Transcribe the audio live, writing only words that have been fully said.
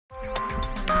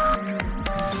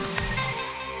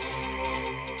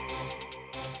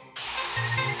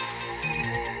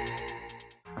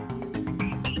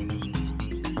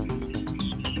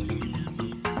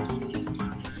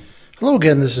Hello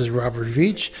again, this is Robert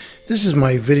Veach. This is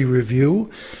my video review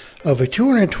of a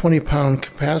 220-pound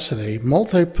capacity,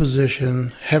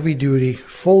 multi-position, heavy-duty,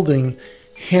 folding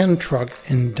hand truck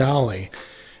and dolly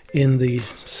in the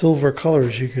silver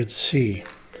colors you could see.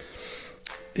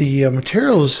 The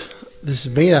materials this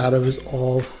is made out of is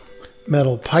all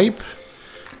metal pipe.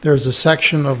 There's a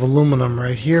section of aluminum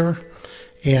right here,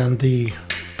 and the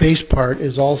base part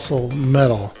is also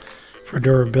metal for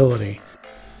durability.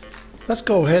 Let's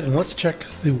go ahead and let's check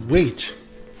the weight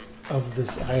of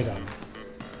this item.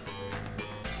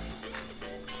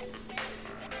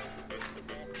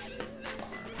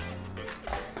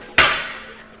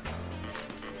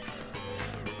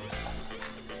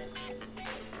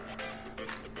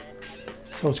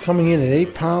 So it's coming in at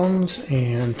 8 pounds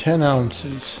and 10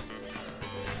 ounces.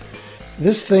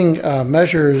 This thing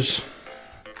measures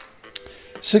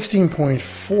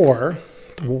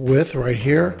 16.4 width right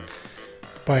here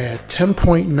by a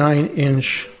 10.9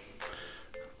 inch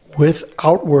width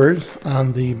outward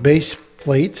on the base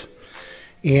plate,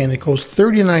 and it goes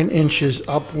 39 inches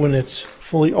up when it's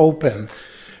fully open.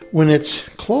 When it's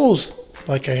closed,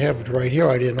 like I have it right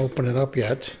here, I didn't open it up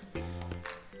yet,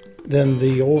 then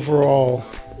the overall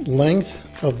length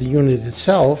of the unit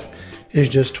itself is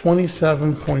just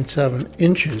 27.7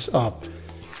 inches up,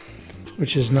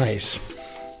 which is nice.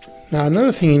 Now,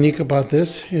 another thing unique about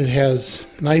this, it has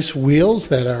nice wheels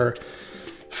that are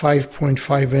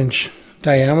 5.5 inch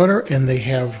diameter, and they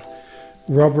have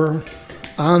rubber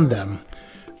on them.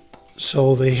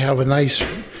 So they have a nice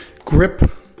grip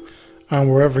on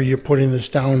wherever you're putting this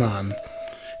down on.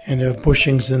 And they have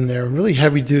bushings in there, really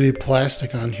heavy duty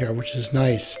plastic on here, which is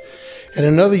nice. And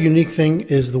another unique thing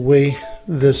is the way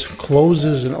this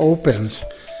closes and opens.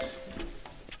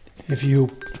 If you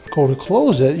go to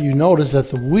close it, you notice that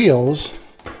the wheels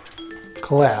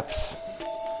collapse,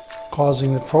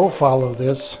 causing the profile of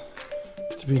this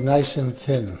to be nice and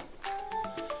thin.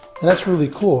 And that's really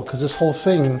cool, because this whole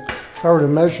thing, if I were to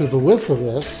measure the width of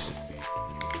this,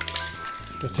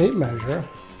 the tape measure,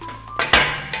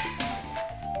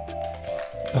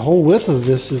 the whole width of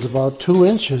this is about 2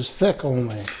 inches thick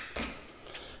only.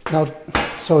 Now,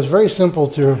 so it's very simple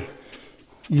to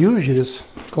use. You just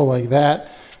go like that,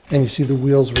 and you see the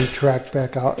wheels retract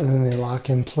back out, and then they lock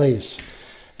in place.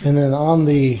 And then on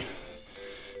the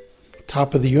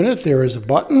top of the unit there is a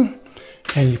button,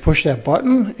 and you push that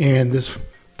button and this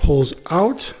pulls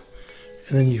out,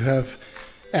 and then you have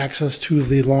access to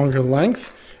the longer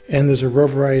length, and there's a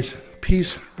rubberized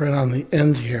piece right on the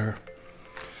end here.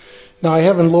 Now, I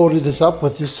haven't loaded this up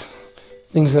with just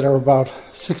things that are about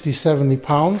 60-70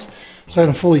 pounds, so I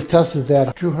haven't fully tested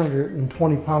that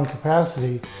 220-pound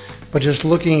capacity, but just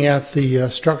looking at the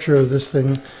structure of this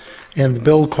thing and the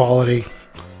build quality,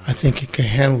 I think it can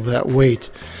handle that weight.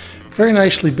 Very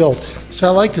nicely built. So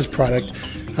I like this product.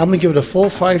 I'm going to give it a full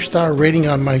 5-star rating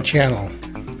on my channel.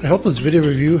 I hope this video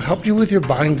review helped you with your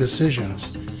buying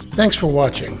decisions. Thanks for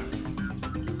watching.